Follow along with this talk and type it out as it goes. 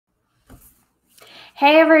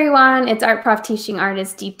Hey everyone, it's Art Prof teaching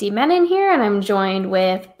artist Deepti and Menon here, and I'm joined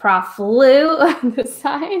with Prof Lieu on the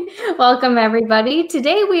side. Welcome everybody.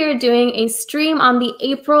 Today we are doing a stream on the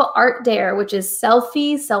April Art Dare, which is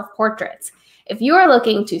Selfie Self-Portraits. If you are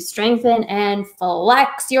looking to strengthen and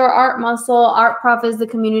flex your art muscle, Art Prof is the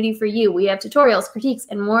community for you. We have tutorials, critiques,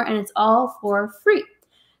 and more, and it's all for free.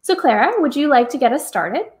 So Clara, would you like to get us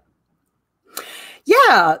started?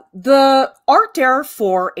 Yeah, the Art Dare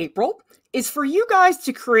for April is for you guys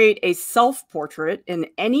to create a self-portrait in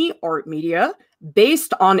any art media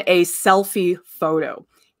based on a selfie photo.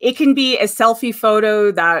 It can be a selfie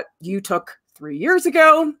photo that you took 3 years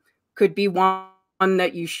ago, could be one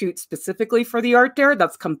that you shoot specifically for the Art Dare.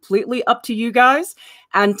 That's completely up to you guys.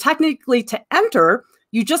 And technically to enter,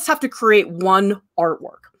 you just have to create one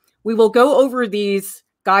artwork. We will go over these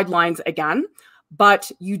guidelines again,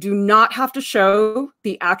 but you do not have to show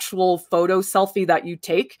the actual photo selfie that you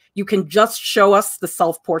take. You can just show us the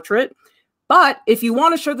self-portrait. But if you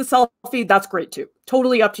want to show the selfie, that's great too.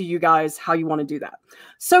 Totally up to you guys how you want to do that.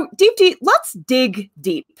 So Deepti, let's dig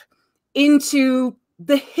deep into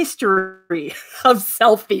the history of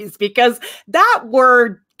selfies, because that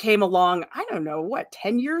word came along, I don't know, what,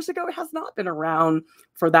 10 years ago? It has not been around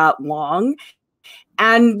for that long.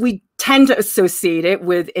 And we tend to associate it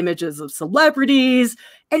with images of celebrities.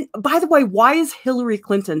 And by the way, why is Hillary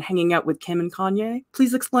Clinton hanging out with Kim and Kanye?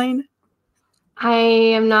 Please explain. I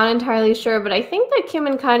am not entirely sure, but I think that Kim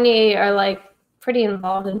and Kanye are like pretty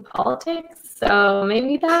involved in politics. So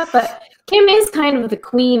maybe that, but Kim is kind of the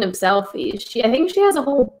queen of selfies. I think she has a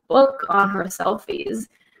whole book on her selfies.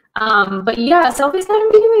 But yeah, selfies kind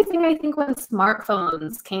of became a thing, I think, when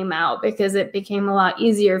smartphones came out, because it became a lot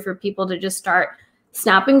easier for people to just start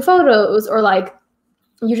snapping photos, or like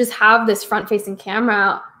you just have this front-facing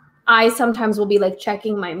camera. I sometimes will be like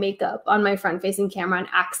checking my makeup on my front-facing camera and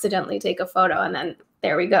accidentally take a photo, and then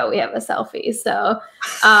there we go, we have a selfie. So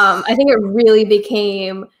I think it really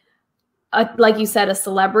became, like you said, a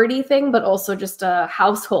celebrity thing, but also just a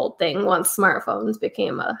household thing once smartphones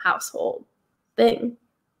became a household thing.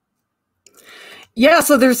 Yeah,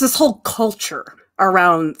 so there's this whole culture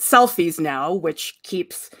around selfies now, which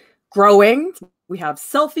keeps growing. We have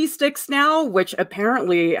selfie sticks now, which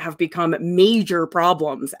apparently have become major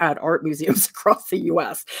problems at art museums across the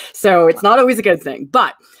US. So it's not always a good thing.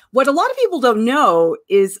 But what a lot of people don't know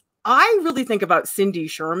is I really think about Cindy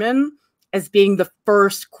Sherman as being the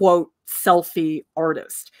first, quote, selfie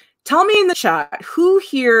artist. Tell me in the chat, who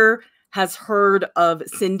here has heard of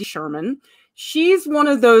Cindy Sherman? She's one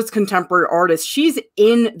of those contemporary artists. She's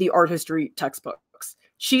in the art history textbooks.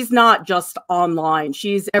 She's not just online.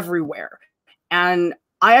 She's everywhere. And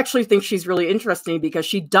I actually think she's really interesting because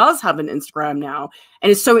she does have an Instagram now. And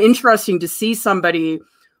it's so interesting to see somebody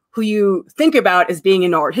who you think about as being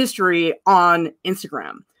in art history on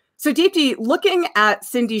Instagram. So Deepti, looking at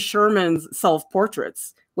Cindy Sherman's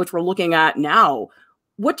self-portraits, which we're looking at now,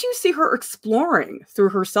 what do you see her exploring through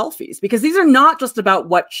her selfies? Because these are not just about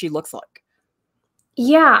what she looks like.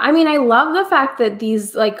 Yeah, I mean, I love the fact that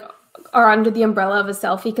these like are under the umbrella of a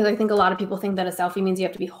selfie, because I think a lot of people think that a selfie means you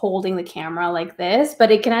have to be holding the camera like this,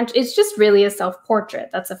 but it can, it's just really a self-portrait.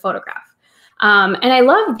 That's a photograph. And I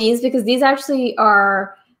love these because these actually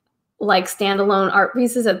are like standalone art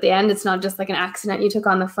pieces at the end. It's not just like an accident you took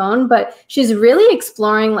on the phone, but she's really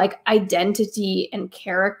exploring like identity and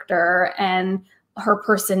character and her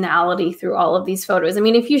personality through all of these photos. I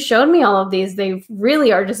mean, if you showed me all of these, they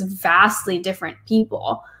really are just vastly different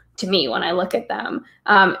people to me when I look at them.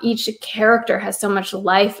 Each character has so much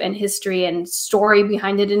life and history and story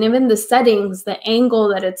behind it. And even the settings, the angle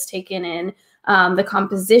that it's taken in, the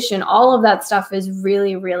composition, all of that stuff is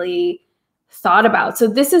really, really thought about. So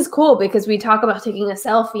this is cool because we talk about taking a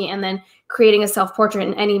selfie and then creating a self-portrait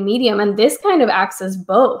in any medium. And this kind of acts as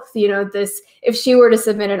both. You know, this, if she were to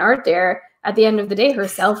submit an art dare, at the end of the day, her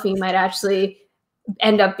selfie might actually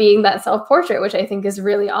end up being that self-portrait, which I think is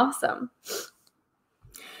really awesome.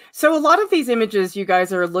 So a lot of these images you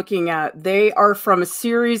guys are looking at, they are from a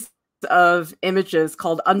series of images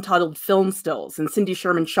called untitled film stills. And Cindy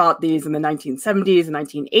Sherman shot these in the 1970s and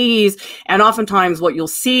 1980s. And oftentimes what you'll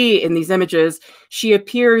see in these images, she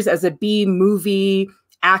appears as a B-movie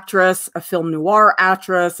actress, a film noir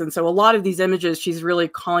actress. And so a lot of these images, she's really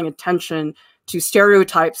calling attention to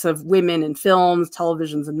stereotypes of women in films,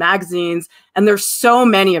 televisions, and magazines. And there's so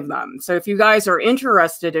many of them. So if you guys are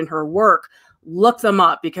interested in her work, look them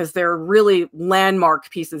up because they're really landmark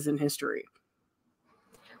pieces in history.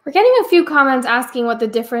 We're getting a few comments asking what the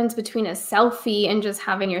difference between a selfie and just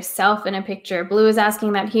having yourself in a picture. Blue is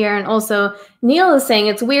asking that here. And also Neil is saying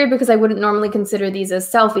it's weird because I wouldn't normally consider these as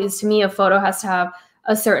selfies. To me, a photo has to have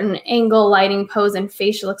a certain angle, lighting, pose, and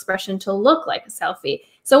facial expression to look like a selfie.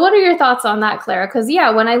 So what are your thoughts on that, Clara? Because yeah,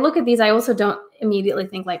 when I look at these, I also don't immediately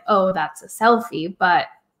think like, oh, that's a selfie, but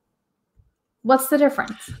what's the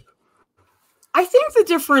difference? I think the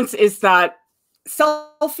difference is that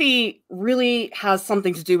selfie really has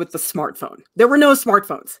something to do with the smartphone. There were no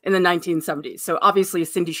smartphones in the 1970s. So obviously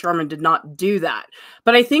Cindy Sherman did not do that.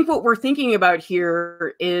 But I think what we're thinking about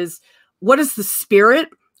here is, what is the spirit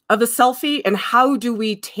of a selfie and how do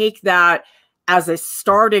we take that as a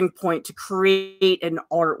starting point to create an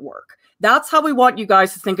artwork? That's how we want you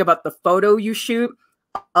guys to think about the photo you shoot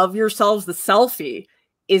of yourselves. The selfie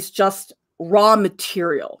is just raw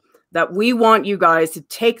material that we want you guys to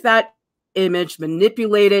take that image,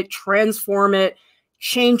 manipulate it, transform it,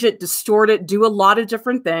 change it, distort it, do a lot of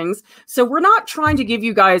different things. So we're not trying to give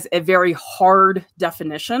you guys a very hard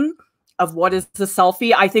definition of what is the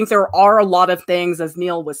selfie. I think there are a lot of things, as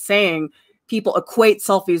Neil was saying, people equate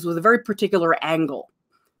selfies with a very particular angle.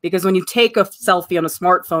 Because when you take a selfie on a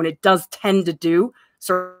smartphone, it does tend to do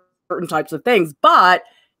certain types of things. But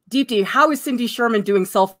Deepti, how is Cindy Sherman doing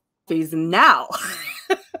selfies now?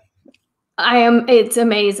 It's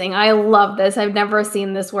amazing. I love this. I've never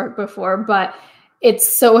seen this work before, but it's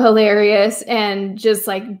so hilarious and just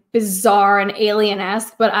like bizarre and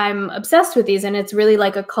alien-esque, but I'm obsessed with these, and it's really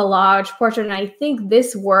like a collage portrait. And I think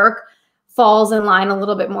this work falls in line a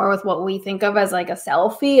little bit more with what we think of as like a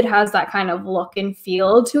selfie. It has that kind of look and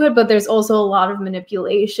feel to it, but there's also a lot of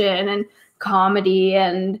manipulation and comedy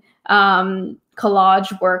and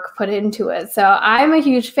collage work put into it. So I'm a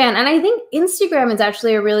huge fan. And I think Instagram is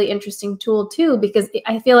actually a really interesting tool too, because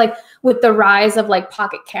I feel like with the rise of like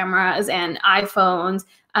pocket cameras and iPhones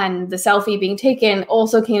and the selfie being taken,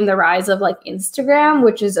 also came the rise of like Instagram,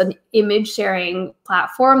 which is an image sharing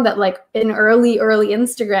platform that like in early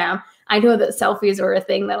Instagram, I know that selfies were a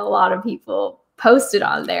thing that a lot of people posted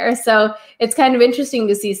on there. So it's kind of interesting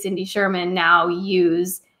to see Cindy Sherman now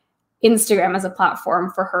use Instagram as a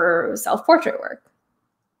platform for her self-portrait work.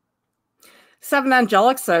 Seven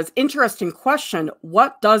Angelic says, interesting question.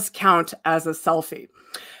 What does count as a selfie?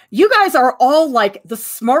 You guys are all like the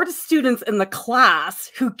smartest students in the class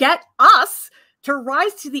who get us to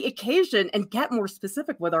rise to the occasion and get more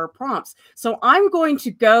specific with our prompts. So I'm going to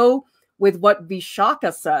go with what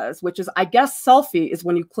Vishaka says, which is, I guess selfie is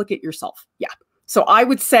when you click it yourself. Yeah. So I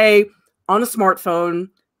would say on a smartphone,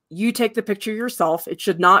 you take the picture yourself. It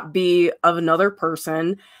should not be of another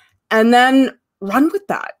person, and then run with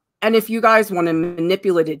that. And if you guys want to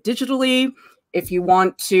manipulate it digitally, if you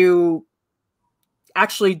want to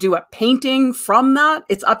actually do a painting from that,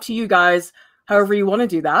 it's up to you guys, however you want to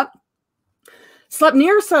do that.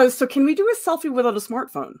 Slepnir says, so can we do a selfie without a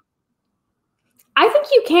smartphone? I think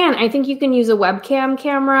you can. I think you can use a webcam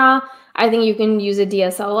camera. I think you can use a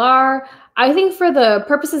DSLR. I think for the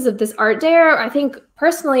purposes of this art dare, I think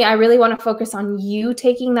personally, I really want to focus on you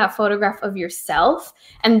taking that photograph of yourself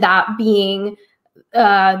and that being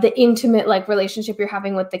the intimate like relationship you're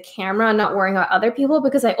having with the camera, not worrying about other people.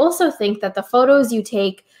 Because I also think that the photos you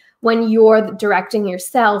take when you're directing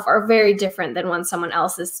yourself are very different than when someone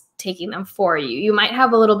else is taking them for you. You might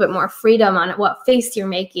have a little bit more freedom on what face you're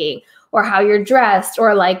making or how you're dressed,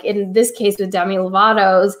 or like in this case with Demi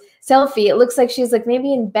Lovato's selfie, it looks like she's like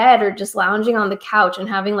maybe in bed or just lounging on the couch and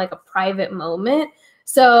having like a private moment.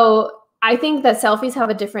 So I think that selfies have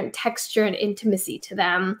a different texture and intimacy to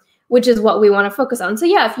them, which is what we want to focus on. So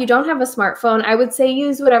yeah, if you don't have a smartphone, I would say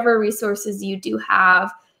use whatever resources you do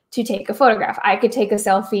have to take a photograph. I could take a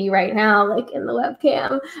selfie right now, like in the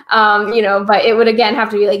webcam, you know, but it would again have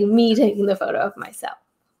to be like me taking the photo of myself.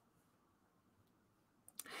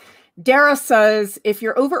 Dara says, if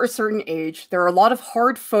you're over a certain age, there are a lot of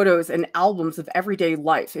hard photos and albums of everyday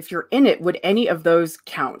life. If you're in it, would any of those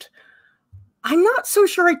count? I'm not so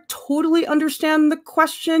sure I totally understand the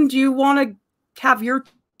question. Do you want to have your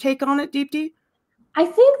take on it, Deepti? I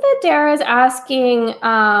think that Dara is asking,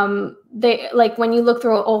 they like when you look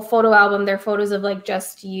through an old photo album, there are photos of like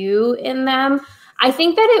just you in them. I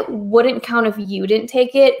think that it wouldn't count if you didn't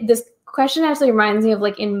take it. This question actually reminds me of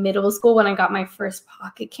like in middle school when I got my first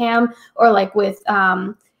pocket cam, or like with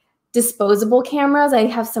disposable cameras. I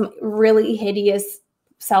have some really hideous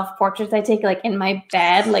self-portraits I take like in my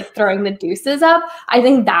bed, like throwing the deuces up. I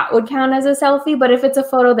think that would count as a selfie. But if it's a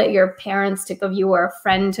photo that your parents took of you or a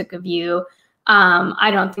friend took of you,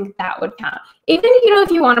 I don't think that would count. Even, you know,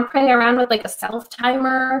 if you want to play around with like a self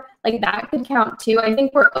timer, like that could count too. I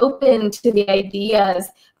think we're open to the ideas,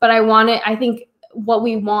 but I think what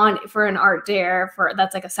we want for an art dare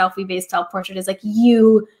that's like a selfie based self-portrait is like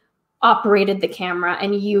you operated the camera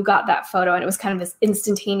and you got that photo, and it was kind of this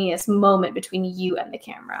instantaneous moment between you and the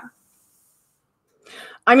camera.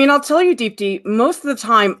 I mean, I'll tell you, Deepti, most of the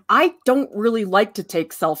time, I don't really like to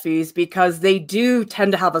take selfies because they do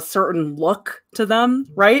tend to have a certain look to them,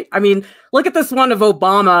 right? I mean, look at this one of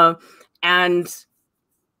Obama and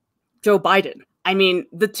Joe Biden. I mean,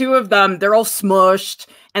 the two of them, they're all smushed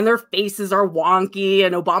and their faces are wonky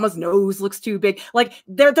and Obama's nose looks too big. Like,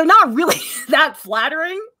 they're not really that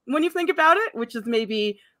flattering when you think about it, which is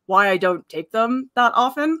maybe why I don't take them that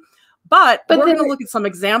often. But we're going to look at some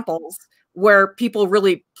examples where people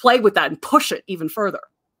really play with that and push it even further.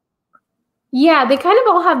 Yeah, they kind of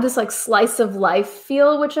all have this like slice of life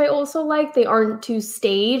feel, which I also like. They aren't too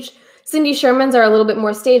staged. Cindy Sherman's are a little bit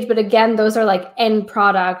more staged, but again, those are like end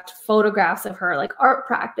product photographs of her, like art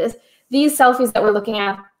practice. These selfies that we're looking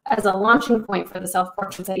at as a launching point for the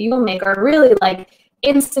self-portraits that you will make are really like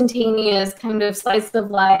instantaneous kind of slice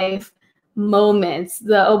of life moments.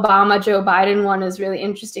 The Obama Joe Biden one is really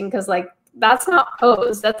interesting because like that's not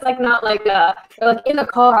posed. That's like not like they're like in a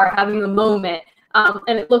car having a moment,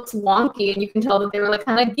 and it looks wonky, and you can tell that they were like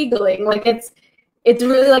kind of giggling. Like it's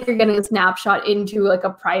really like you're getting a snapshot into like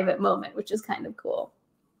a private moment, which is kind of cool.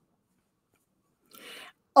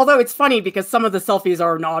 Although it's funny because some of the selfies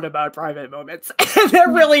are not about private moments.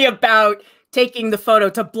 They're really about taking the photo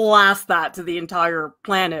to blast that to the entire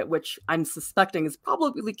planet, which I'm suspecting is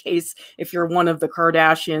probably the case if you're one of the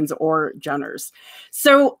Kardashians or Jenners.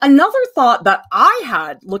 So another thought that I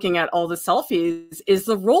had looking at all the selfies is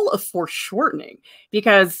the role of foreshortening,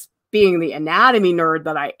 because being the anatomy nerd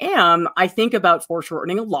that I am, I think about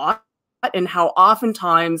foreshortening a lot and how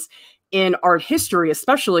oftentimes in art history,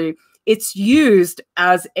 especially, it's used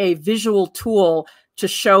as a visual tool to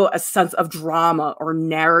show a sense of drama or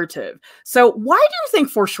narrative. So why do you think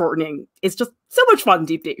foreshortening is just so much fun,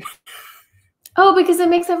 Deepti? Oh, because it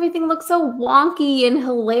makes everything look so wonky and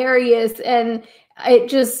hilarious, and it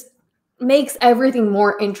just makes everything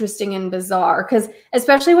more interesting and bizarre. Because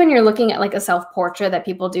especially when you're looking at like a self-portrait that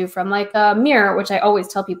people do from like a mirror, which I always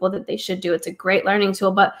tell people that they should do. It's a great learning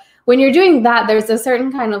tool. But when you're doing that, there's a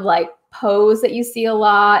certain kind of like pose that you see a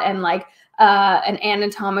lot, and like an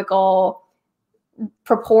anatomical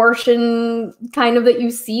proportion kind of that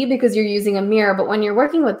you see because you're using a mirror. But when you're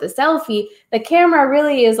working with the selfie, the camera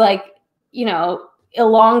really is like, you know,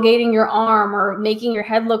 elongating your arm or making your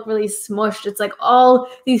head look really smushed. It's like all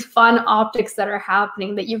these fun optics that are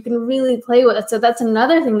happening that you can really play with. So that's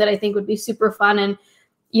another thing that I think would be super fun, and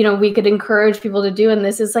you know, we could encourage people to do. And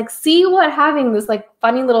this is like, see what having this like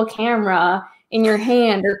funny little camera in your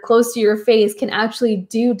hand or close to your face can actually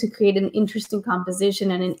do to create an interesting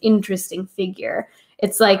composition and an interesting figure.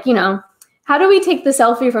 It's like, you know, how do we take the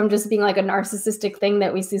selfie from just being like a narcissistic thing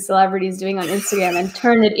that we see celebrities doing on Instagram and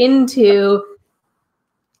turn it into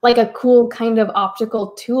like a cool kind of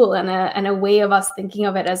optical tool and a way of us thinking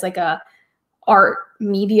of it as like a art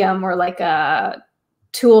medium or like a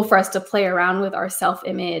tool for us to play around with our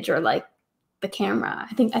self-image or like the camera.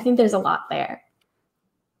 I think there's a lot there.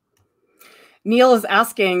 Neil is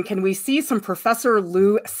asking, can we see some Professor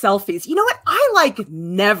Lieu selfies? You know what? I like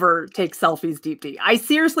never take selfies, Deepti. I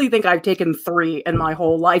seriously think I've taken 3 in my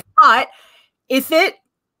whole life. But if it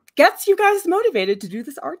gets you guys motivated to do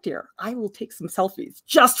this art tier, I will take some selfies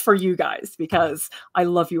just for you guys because I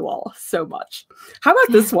love you all so much. How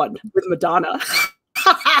about this one with Madonna?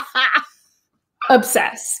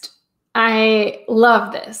 Obsessed. I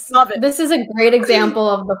love this. Love it. This is a great example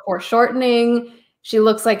of the foreshortening. She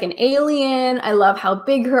looks like an alien. I love how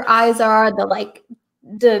big her eyes are,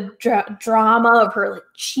 the drama of her like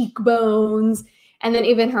cheekbones, and then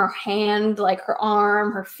even her hand, like her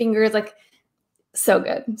arm, her fingers, like so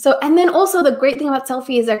good. So, and then also the great thing about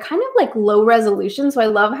selfies, they're kind of like low resolution. So I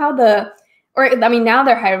love how now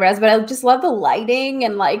they're high res, but I just love the lighting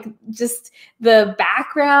and like just the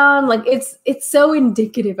background. Like it's so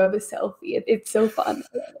indicative of a selfie. It's so fun.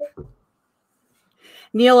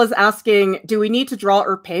 Neil is asking, do we need to draw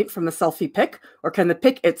or paint from the selfie pic, or can the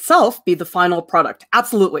pic itself be the final product?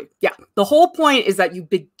 Absolutely. Yeah. The whole point is that you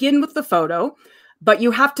begin with the photo, but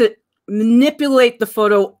you have to manipulate the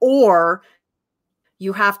photo, or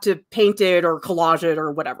you have to paint it or collage it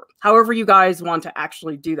or whatever, however you guys want to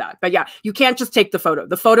actually do that. But yeah, you can't just take the photo.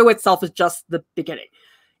 The photo itself is just the beginning.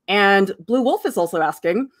 And Blue Wolf is also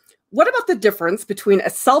asking, what about the difference between a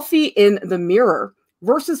selfie in the mirror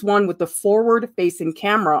versus one with the forward-facing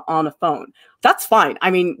camera on a phone? That's fine. I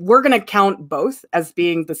mean, we're going to count both as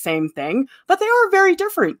being the same thing, but they are very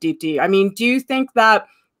different, Deepti. I mean, do you think that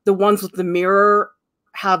the ones with the mirror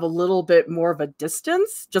have a little bit more of a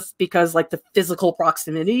distance just because like the physical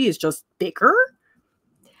proximity is just bigger?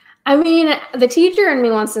 I mean, the teacher in me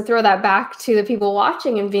wants to throw that back to the people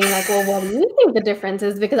watching and being like, well, what do you think the difference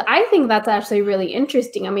is? Because I think that's actually really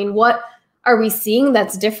interesting. I mean, what are we seeing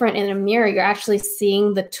that's different in a mirror? You're actually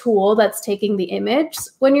seeing the tool that's taking the image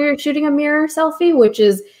when you're shooting a mirror selfie, which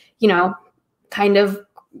is, you know, kind of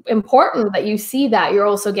important that you see that. You're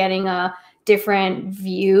also getting a different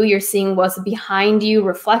view. You're seeing what's behind you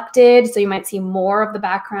reflected. So you might see more of the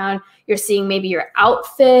background. You're seeing maybe your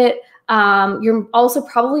outfit. You're also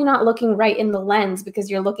probably not looking right in the lens because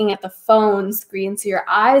you're looking at the phone screen. So your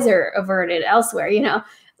eyes are averted elsewhere, you know,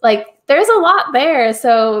 like there's a lot there.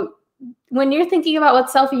 So when you're thinking about what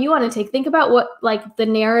selfie you want to take, think about what like the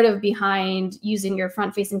narrative behind using your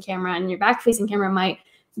front facing camera and your back facing camera might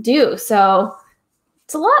do. So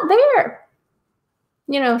it's a lot there,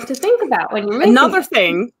 you know, to think about when you're making Another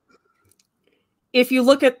thing, if you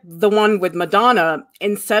look at the one with Madonna,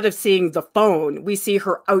 instead of seeing the phone, we see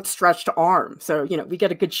her outstretched arm. So, you know, we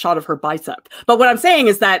get a good shot of her bicep. But what I'm saying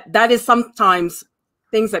is that that is sometimes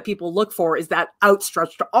things that people look for is that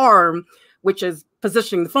outstretched arm, which is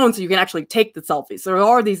positioning the phone so you can actually take the selfie. So there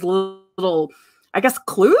are these little, I guess,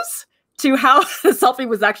 clues to how the selfie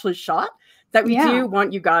was actually shot that we do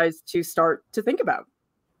want you guys to start to think about.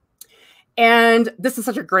 And this is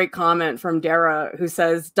such a great comment from Dara, who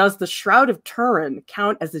says, does the Shroud of Turin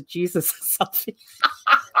count as a Jesus selfie?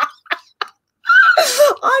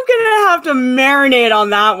 I'm going to have to marinate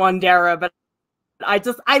on that one, Dara. But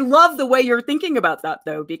I love the way you're thinking about that,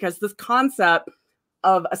 though, because this concept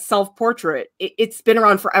of a self-portrait, it's been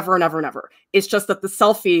around forever and ever and ever. It's just that the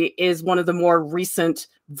selfie is one of the more recent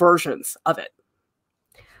versions of it.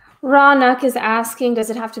 Ranak is asking,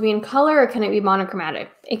 does it have to be in color or can it be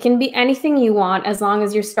monochromatic? It can be anything you want as long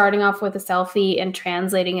as you're starting off with a selfie and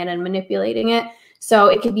translating it and manipulating it. So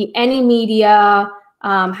it could be any media,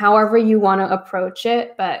 however you want to approach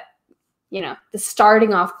it. But, you know, the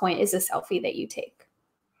starting off point is a selfie that you take.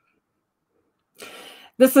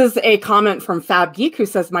 This is a comment from Fab Geek who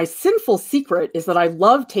says, my sinful secret is that I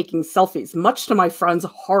love taking selfies, much to my friends'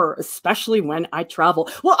 horror, especially when I travel.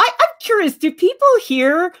 Well, I'm curious, do people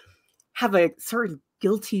here have a certain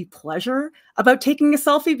guilty pleasure about taking a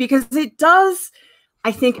selfie? Because it does,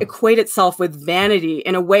 I think, equate itself with vanity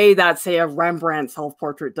in a way that, say, a Rembrandt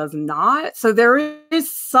self-portrait does not. So there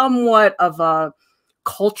is somewhat of a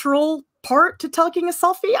cultural part to taking a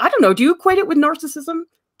selfie. I don't know. Do you equate it with narcissism,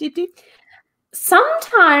 Deepti?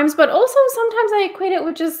 Sometimes, but also sometimes I equate it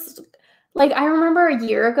with just, like, I remember a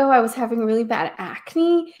year ago I was having really bad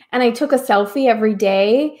acne and I took a selfie every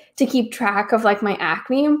day to keep track of like my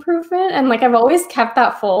acne improvement. And like I've always kept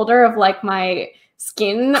that folder of like my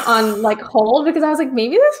skin on like hold because I was like,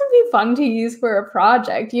 maybe this would be fun to use for a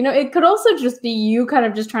project. You know, it could also just be you kind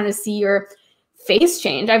of just trying to see your face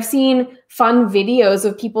change. I've seen fun videos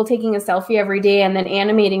of people taking a selfie every day and then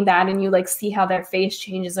animating that, and you like see how their face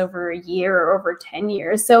changes over a year or over 10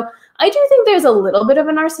 years. So I do think there's a little bit of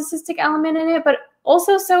a narcissistic element in it, but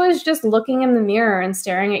also so is just looking in the mirror and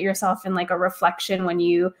staring at yourself in like a reflection when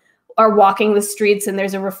you are walking the streets and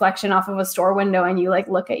there's a reflection off of a store window and you like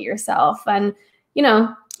look at yourself. And, you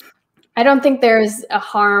know, I don't think there's a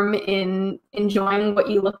harm in enjoying what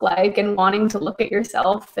you look like and wanting to look at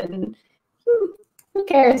yourself. And who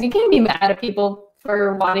cares? You can't be mad at people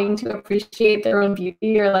for wanting to appreciate their own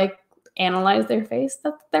beauty or like analyze their face.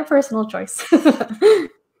 That's their personal choice.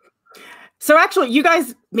 So actually, you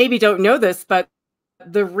guys maybe don't know this, but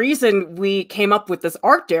the reason we came up with this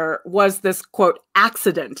art dare was this, quote,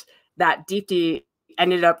 accident that Deepti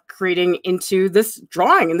ended up creating into this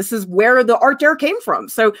drawing. And this is where the art dare came from.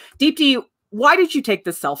 So Deepti, why did you take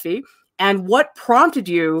this selfie? And what prompted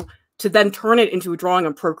you to then turn it into a drawing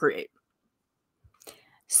on Procreate?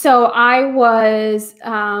 So I was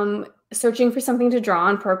searching for something to draw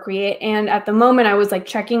on Procreate. And at the moment I was like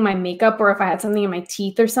checking my makeup or if I had something in my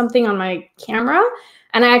teeth or something on my camera.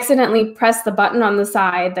 And I accidentally pressed the button on the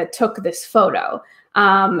side that took this photo.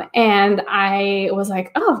 And I was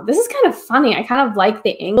like, oh, this is kind of funny. I kind of like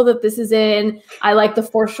the angle that this is in. I like the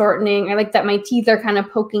foreshortening. I like that my teeth are kind of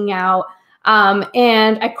poking out.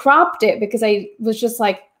 And I cropped it because I was just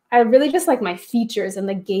like, I really just like my features and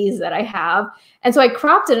the gaze that I have. And so I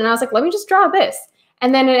cropped it and I was like, let me just draw this.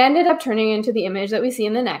 And then it ended up turning into the image that we see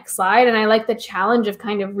in the next slide. And I like the challenge of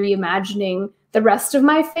kind of reimagining the rest of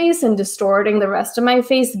my face and distorting the rest of my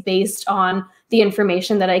face based on the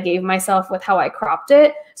information that I gave myself with how I cropped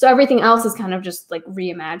it. So everything else is kind of just like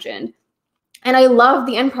reimagined. And I love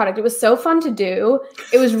the end product. It was so fun to do.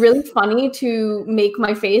 It was really funny to make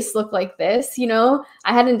my face look like this, you know?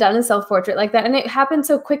 I hadn't done a self-portrait like that. And it happened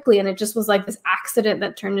so quickly. And it just was like this accident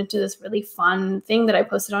that turned into this really fun thing that I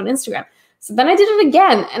posted on Instagram. So then I did it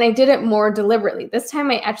again and I did it more deliberately. This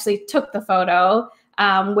time I actually took the photo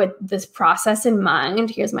with this process in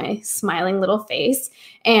mind. Here's my smiling little face.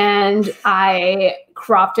 And I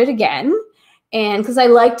cropped it again. And because I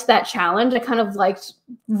liked that challenge, I kind of liked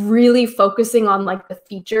really focusing on like the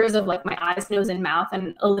features of like my eyes, nose, and mouth,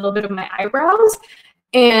 and a little bit of my eyebrows.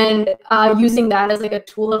 And using that as like a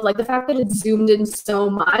tool of like the fact that it zoomed in so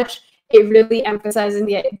much, it really emphasizing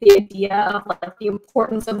the idea of like the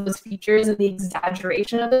importance of those features and the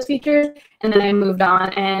exaggeration of those features. And then I moved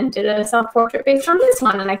on and did a self-portrait based on this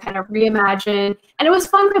one, and I kind of reimagined. And it was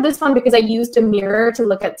fun for this one because I used a mirror to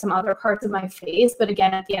look at some other parts of my face. But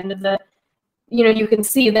again, at the end of the, you can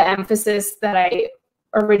see the emphasis that I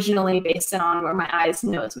originally based it on were my eyes,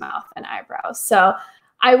 nose, mouth, and eyebrows. So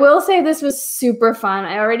I will say this was super fun.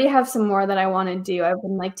 I already have some more that I want to do. I've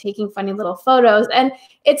been like taking funny little photos, and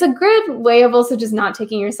it's a good way of also just not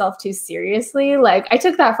taking yourself too seriously. Like I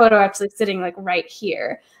took that photo actually sitting like right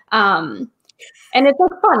here. And it's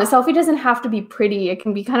like fun. A selfie doesn't have to be pretty. It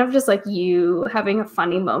can be kind of just like you having a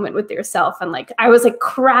funny moment with yourself. And like, I was like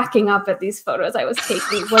cracking up at these photos I was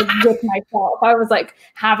taking like with myself. I was like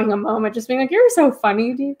having a moment just being like, you're so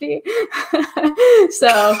funny, Deepti.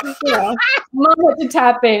 So, moment to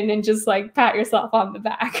tap in and just like pat yourself on the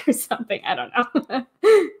back or something. I don't know.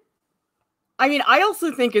 I mean, I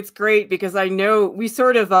also think it's great because I know we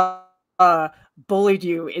sort of bullied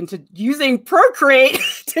you into using Procreate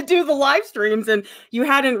to do the live streams, and you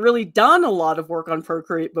hadn't really done a lot of work on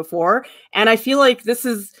Procreate before. And I feel like this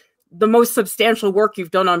is the most substantial work you've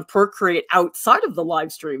done on Procreate outside of the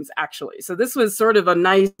live streams, actually. So this was sort of a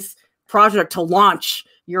nice project to launch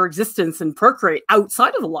your existence in Procreate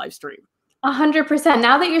outside of the live stream. 100%.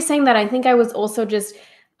 Now that you're saying that, I think I was also just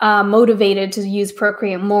motivated to use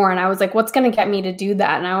Procreate more. And I was like, what's going to get me to do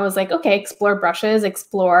that? And I was like, okay, explore brushes,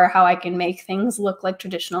 explore how I can make things look like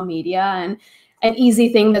traditional media. And an easy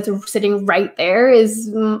thing that's sitting right there is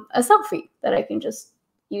a selfie that I can just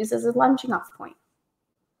use as a launching off point.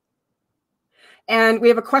 And we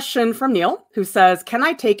have a question from Neil who says, can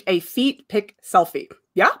I take a feet pic selfie?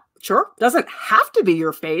 Yeah, sure. Doesn't have to be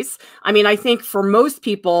your face. I mean, I think for most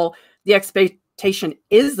people, the expectation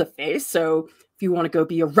is the face. So if you want to go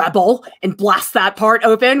be a rebel and blast that part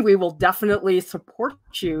open, we will definitely support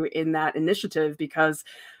you in that initiative, because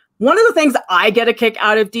one of the things I get a kick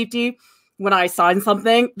out of, Deepti, when I sign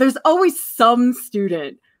something, there's always some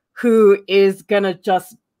student who is going to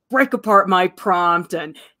just break apart my prompt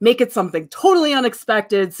and make it something totally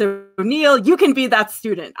unexpected. So Neil, you can be that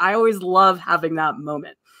student. I always love having that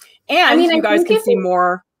moment. And you guys can see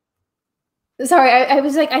more. Sorry, I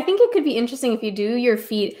was like, I think it could be interesting if you do your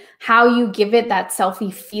feet, how you give it that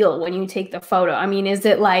selfie feel when you take the photo. I mean, is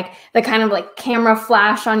it like the kind of like camera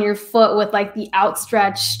flash on your foot with like the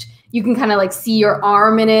outstretched, you can kind of like see your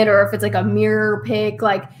arm in it, or if it's like a mirror pic,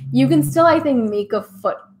 like you can still, I think, make a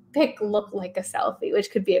foot pic look like a selfie,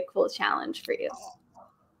 which could be a cool challenge for you.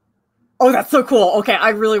 Oh, that's so cool. Okay, I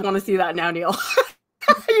really want to see that now, Neil.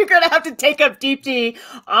 You're going to have to take up Deepti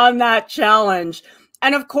on that challenge.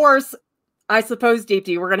 And of course, I suppose,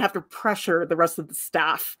 Deepti, we're going to have to pressure the rest of the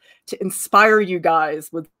staff to inspire you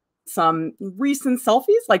guys with some recent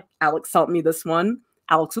selfies. Like Alex sent me this one,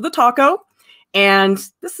 Alex with a taco. And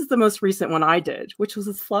this is the most recent one I did, which was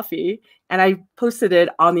with Fluffy. And I posted it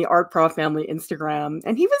on the Art Prof family Instagram.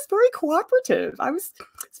 And he was very cooperative. I was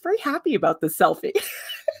very happy about this selfie.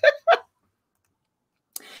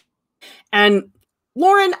 And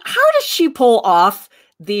Lauren, how does she pull off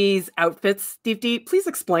these outfits, Deepti? Please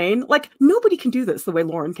explain. Like, nobody can do this the way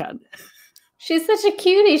Lauren can. She's such a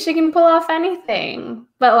cutie. She can pull off anything.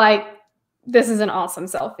 But like, this is an awesome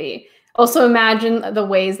selfie. Also, imagine the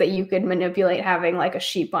ways that you could manipulate having like a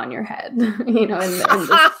sheep on your head, in this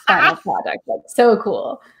final product. Like, so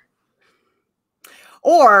cool.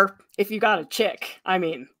 Or if you got a chick, I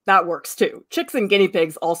mean, that works too. Chicks and guinea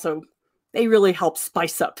pigs also, they really help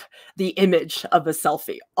spice up the image of a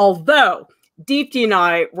selfie. Although Deepti and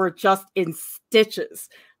I were just in stitches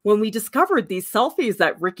when we discovered these selfies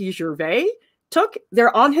that Ricky Gervais took.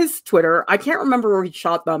 They're on his Twitter. I can't remember where he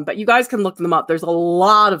shot them, but you guys can look them up. There's a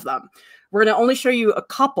lot of them. We're going to only show you a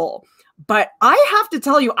couple. But I have to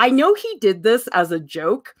tell you, I know he did this as a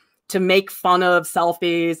joke to make fun of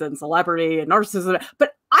selfies and celebrity and narcissism,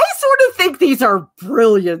 but I sort of think these are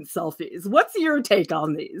brilliant selfies. What's your take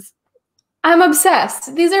on these? I'm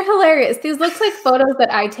obsessed. These are hilarious. These look like photos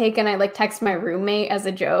that I take and I like text my roommate as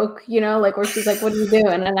a joke, like where she's like, what are you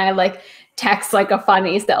doing? And I like text like a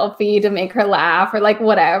funny selfie to make her laugh or like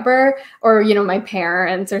whatever, or, my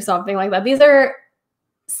parents or something like that. These are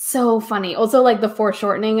so funny. Also like the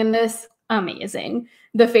foreshortening in this, amazing.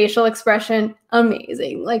 The facial expression,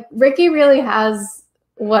 amazing. Like Ricky really has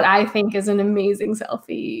what I think is an amazing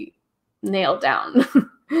selfie nailed down.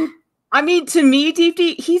 I mean, to me,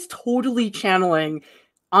 Deepti, he's totally channeling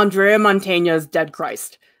Andrea Mantegna's Dead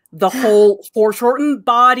Christ. the whole foreshortened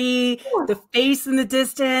body, the face in the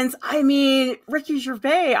distance. I mean, Ricky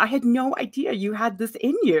Gervais, I had no idea you had this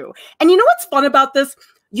in you. And you know what's fun about this?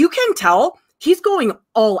 You can tell he's going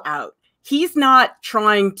all out. He's not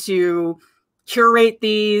trying to curate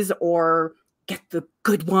these or get the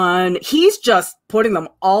good one. He's just putting them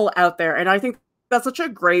all out there. And I think that's such a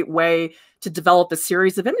great way to develop a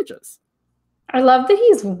series of images. I love that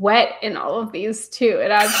he's wet in all of these too. It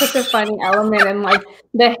adds such a funny element, and like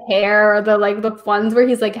the hair, or the ones where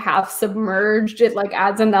he's like half submerged, it like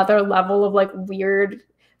adds another level of like weird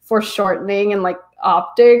foreshortening and like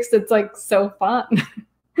optics. It's like so fun.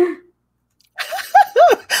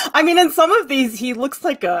 I mean, in some of these, he looks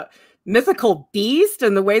like a mythical beast,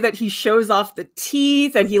 and the way that he shows off the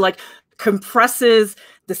teeth and he like compresses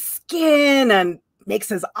the skin and makes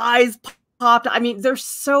his eyes popped. I mean, they're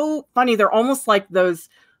so funny. They're almost like those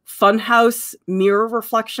funhouse mirror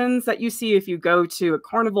reflections that you see if you go to a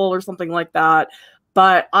carnival or something like that.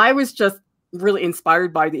 But I was just really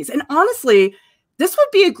inspired by these. And honestly, this would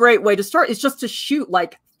be a great way to start, is just to shoot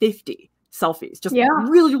like 50 selfies. Just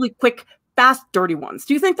really, really quick, fast, dirty ones.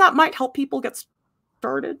 Do you think that might help people get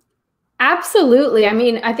started? Absolutely. I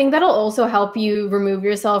mean, I think that'll also help you remove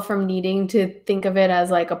yourself from needing to think of it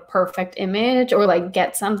as like a perfect image or like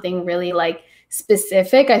get something really like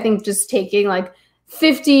specific. I think just taking like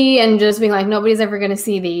 50 and just being like, nobody's ever going to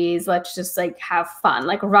see these. Let's just like have fun,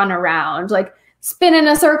 like run around, like spin in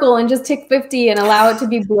a circle and just take 50 and allow it to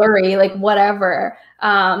be blurry, like whatever.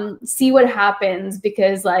 See what happens,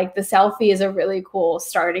 because like the selfie is a really cool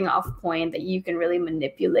starting off point that you can really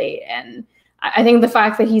manipulate. And I think the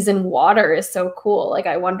fact that he's in water is so cool. Like,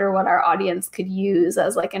 I wonder what our audience could use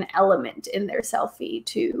as like an element in their selfie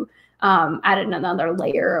to add in another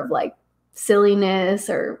layer of like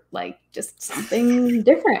silliness or like just something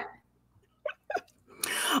different.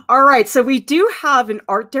 All right, so we do have an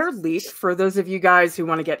Art Dare Leap for those of you guys who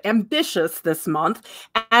want to get ambitious this month.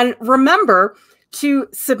 And remember, to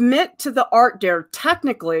submit to the Art Dare,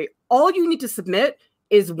 technically, all you need to submit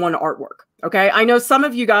is one artwork. Okay, I know some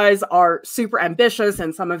of you guys are super ambitious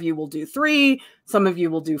and some of you will do 3, some of you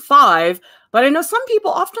will do 5, but I know some people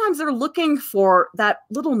oftentimes are looking for that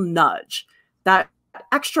little nudge, that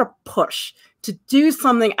extra push to do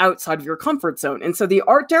something outside of your comfort zone. And so the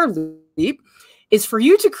Art Dare Leap is for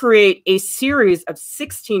you to create a series of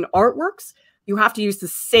 16 artworks. You have to use the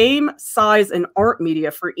same size and art media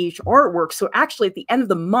for each artwork. So actually at the end of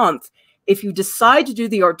the month, if you decide to do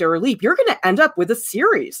the Art Dare Leap, you're going to end up with a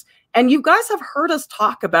series. And you guys have heard us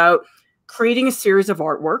talk about creating a series of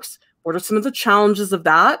artworks. What are some of the challenges of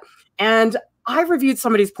that? And I reviewed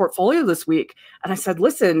somebody's portfolio this week and I said,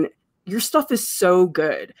 listen, your stuff is so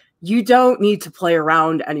good. You don't need to play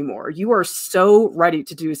around anymore. You are so ready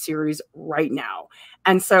to do a series right now.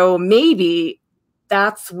 And so maybe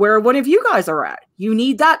that's where one of you guys are at. You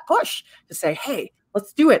need that push to say, hey,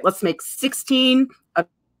 let's do it. Let's make 16 of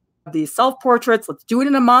these self-portraits. Let's do it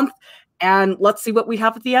in a month. And let's see what we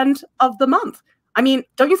have at the end of the month. I mean,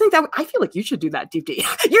 don't you think that? I feel like you should do that, Deepti.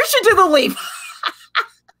 You should do the leap.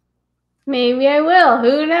 Maybe I will.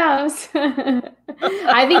 Who knows?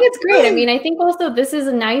 I think it's great. I mean, I think also this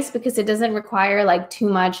is nice because it doesn't require like too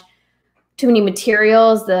many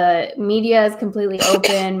materials. The media is completely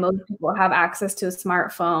open. Most people have access to a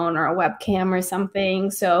smartphone or a webcam or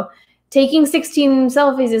something. So taking 16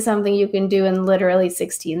 selfies is something you can do in literally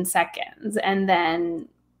 16 seconds. And then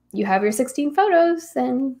you have your 16 photos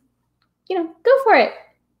and, you know, go for it.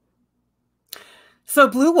 So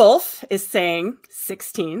Blue Wolf is saying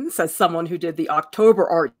 16, says someone who did the October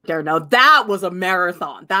Art Dare. Now that was a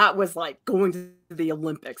marathon. That was like going to the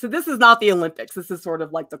Olympics. So this is not the Olympics. This is sort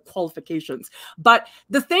of like the qualifications. But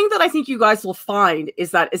the thing that I think you guys will find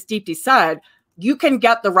is that, as Deepti said, you can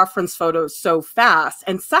get the reference photos so fast.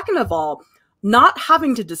 And second of all, not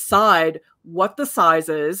having to decide what the size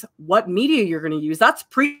is, what media you're going to use, that's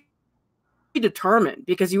predetermined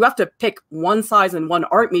because you have to pick one size and one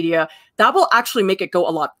art media. That will actually make it go a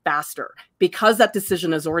lot faster because that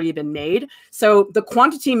decision has already been made. So the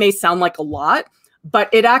quantity may sound like a lot, but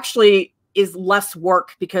it actually is less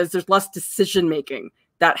work because there's less decision making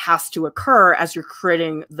that has to occur as you're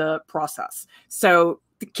creating the process. So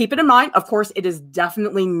keep it in mind. Of course, it is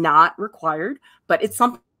definitely not required, but it's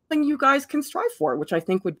something you guys can strive for, which I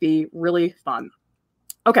think would be really fun.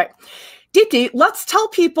 Okay, Deepti, let's tell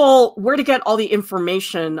people where to get all the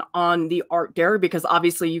information on the Art Dare, because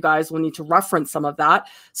obviously you guys will need to reference some of that.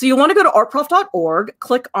 So you'll want to go to artprof.org,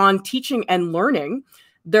 click on Teaching and Learning.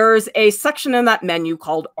 There's a section in that menu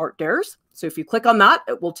called Art Dares. So if you click on that,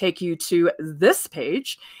 it will take you to this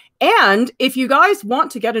page. And if you guys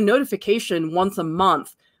want to get a notification once a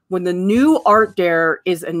month when the new Art Dare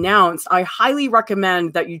is announced, I highly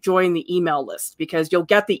recommend that you join the email list, because you'll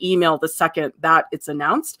get the email the second that it's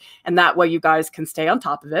announced. And that way you guys can stay on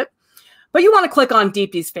top of it. But you want to click on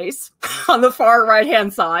Deepti's face on the far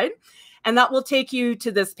right-hand side. And that will take you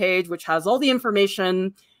to this page, which has all the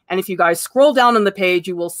information. And if you guys scroll down on the page,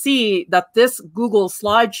 you will see that this Google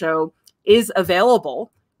slideshow is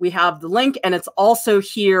available. We have the link, and it's also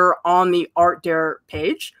here on the Art Dare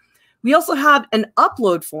page. We also have an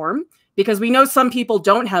upload form, because we know some people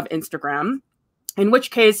don't have Instagram, in which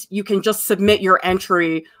case you can just submit your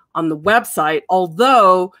entry on the website.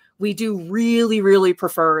 Although we do really, really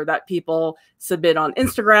prefer that people submit on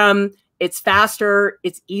Instagram. It's faster.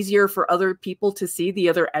 It's easier for other people to see the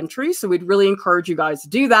other entries. So we'd really encourage you guys to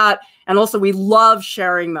do that. And also we love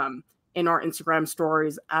sharing them in our Instagram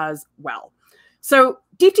stories as well. So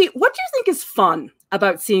Deepti, what do you think is fun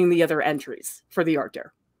about seeing the other entries for the Art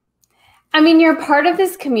Dare? I mean, you're part of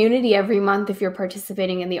this community every month if you're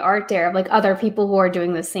participating in the Art Dare of like other people who are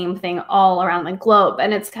doing the same thing all around the globe.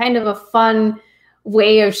 And it's kind of a fun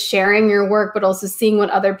way of sharing your work, but also seeing what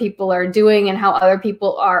other people are doing and how other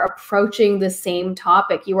people are approaching the same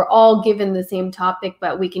topic. You were all given the same topic,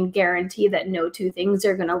 but we can guarantee that no two things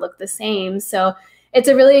are going to look the same. So it's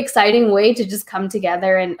a really exciting way to just come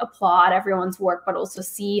together and applaud everyone's work, but also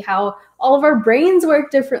see how all of our brains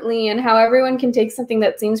work differently and how everyone can take something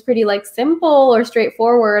that seems pretty like simple or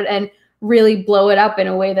straightforward and really blow it up in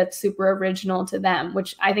a way that's super original to them,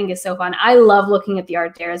 which I think is so fun. I love looking at the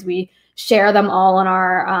Art Dares. We share them all on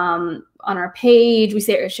our page. We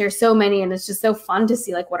share so many, and it's just so fun to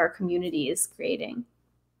see like what our community is creating.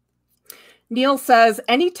 Neil says,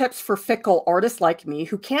 any tips for fickle artists like me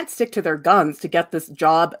who can't stick to their guns to get this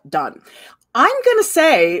job done? I'm going to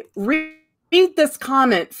say, read this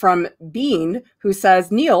comment from Bean, who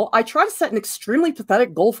says, Neil, I try to set an extremely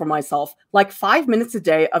pathetic goal for myself, like 5 minutes a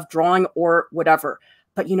day of drawing or whatever.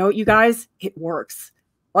 But you know what, you guys? It works.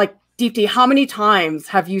 Like, Deepti, how many times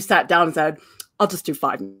have you sat down and said, I'll just do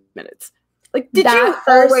 5 minutes? Like, did you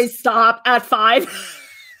always stop at 5?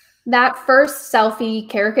 That first selfie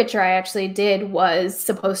caricature I actually did was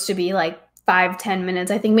supposed to be like 5-10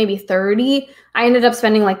 minutes, I think maybe 30. I ended up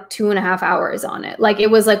spending like 2.5 hours on it. Like,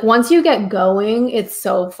 it was like, once you get going, it's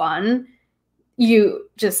so fun. You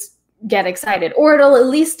just get excited, or it'll at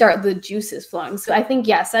least start the juices flowing. So I think,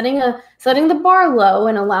 yeah, setting the bar low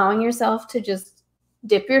and allowing yourself to just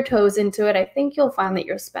dip your toes into it, I think you'll find that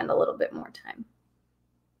you'll spend a little bit more time.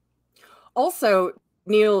 Also,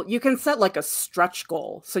 Neil, you can set like a stretch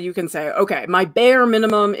goal. So you can say, okay, my bare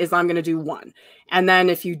minimum is I'm going to do 1. And then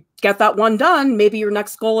if you get that 1 done, maybe your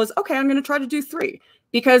next goal is, okay, I'm going to try to do 3.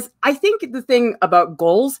 Because I think the thing about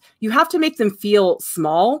goals, you have to make them feel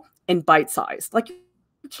small and bite-sized. Like, you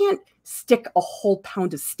can't stick a whole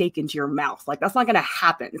pound of steak into your mouth. Like, that's not going to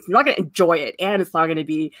happen. You're not going to enjoy it. And it's not going to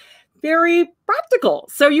be very practical.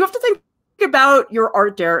 So you have to think about your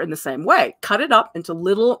Art Dare in the same way. Cut it up into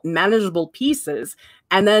little manageable pieces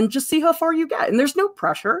and then just see how far you get. And there's no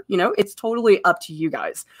pressure, you know, it's totally up to you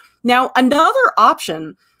guys. Now, another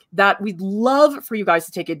option that we'd love for you guys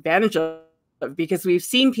to take advantage of, because we've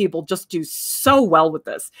seen people just do so well with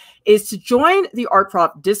this, is to join the Art Prof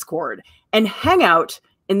Discord and hang out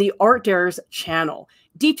in the Art Dares channel.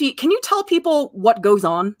 Deepti, can you tell people what goes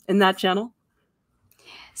on in that channel?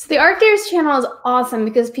 So the Art Dares channel is awesome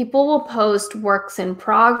because people will post works in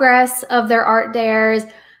progress of their Art Dares,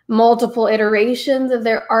 multiple iterations of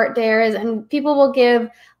their Art Dares, and people will give,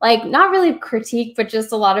 like, not really critique, but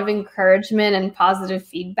just a lot of encouragement and positive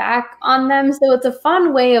feedback on them. So it's a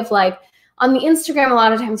fun way of, like, on the Instagram, a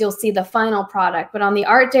lot of times you'll see the final product, but on the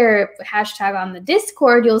Art Dare hashtag on the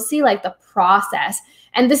Discord, you'll see like the process.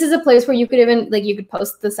 And this is a place where you could even, like, you could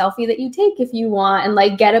post the selfie that you take if you want and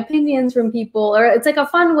like get opinions from people, or it's like a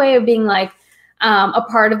fun way of being like a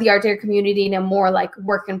part of the Art Dare community in a more like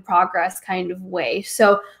work in progress kind of way.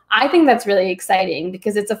 So I think that's really exciting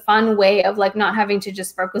because it's a fun way of like not having to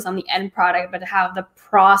just focus on the end product, but to have the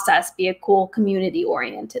process be a cool community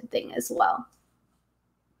oriented thing as well.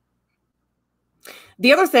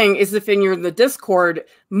 The other thing is, if you're in the Discord,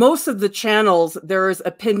 most of the channels, there's a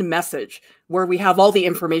pinned message where we have all the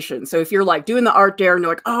information. So if you're like doing the Art Dare and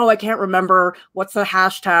you're like, oh, I can't remember what's the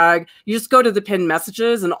hashtag, you just go to the pinned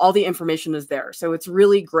messages and all the information is there. So it's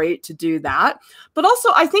really great to do that. But also,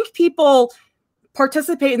 I think people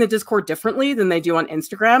participate in the Discord differently than they do on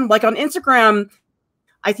Instagram. Like on Instagram,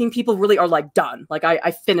 I think people really are like, done. Like, I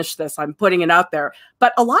finished this, I'm putting it out there.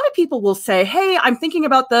 But a lot of people will say, hey, I'm thinking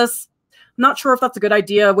about this. Not sure if that's a good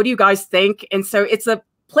idea. What do you guys think? And so it's a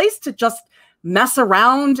place to just mess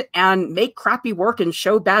around and make crappy work and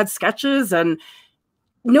show bad sketches. And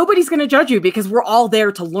nobody's going to judge you because we're all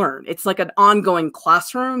there to learn. It's like an ongoing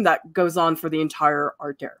classroom that goes on for the entire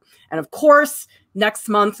art dare. And of course, next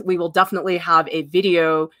month, we will definitely have a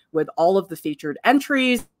video with all of the featured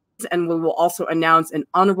entries, and we will also announce an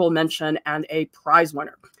honorable mention and a prize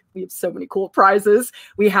winner. We have so many cool prizes.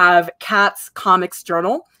 We have Kat's Comics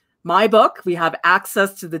Journal, my book. We have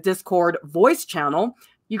access to the Discord voice channel.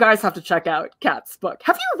 You guys have to check out Kat's book.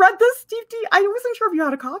 Have you read this, Deepti? I wasn't sure if you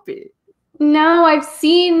had a copy. No, I've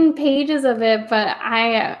seen pages of it, but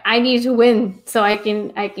I need to win so I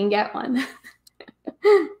can get one.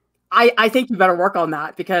 I think you better work on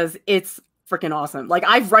that because it's freaking awesome. Like,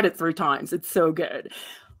 I've read it 3 times. It's so good.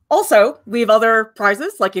 Also, we have other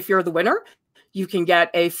prizes. Like, if you're the winner, you can get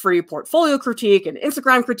a free portfolio critique and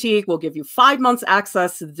Instagram critique. We'll give you 5 months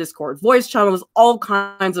access to the Discord voice channels, all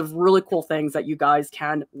kinds of really cool things that you guys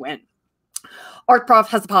can win. Art Prof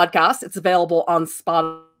has a podcast. It's available on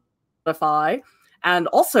Spotify and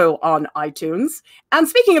also on iTunes. And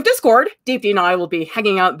speaking of Discord, Deepti and I will be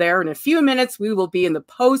hanging out there in a few minutes. We will be in the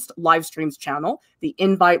post live streams channel. The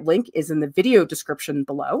invite link is in the video description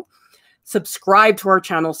below. Subscribe to our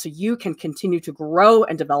channel so you can continue to grow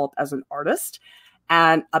and develop as an artist.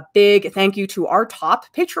 And a big thank you to our top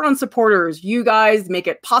Patreon supporters. You guys make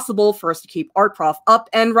it possible for us to keep Art Prof up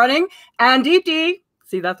and running. And Deepti,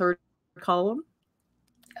 see that 3rd column?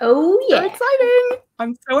 Oh, yeah. So exciting.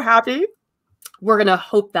 I'm so happy. We're going to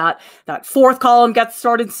hope that that 4th column gets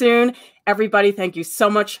started soon. Everybody, thank you so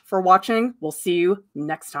much for watching. We'll see you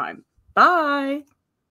next time. Bye.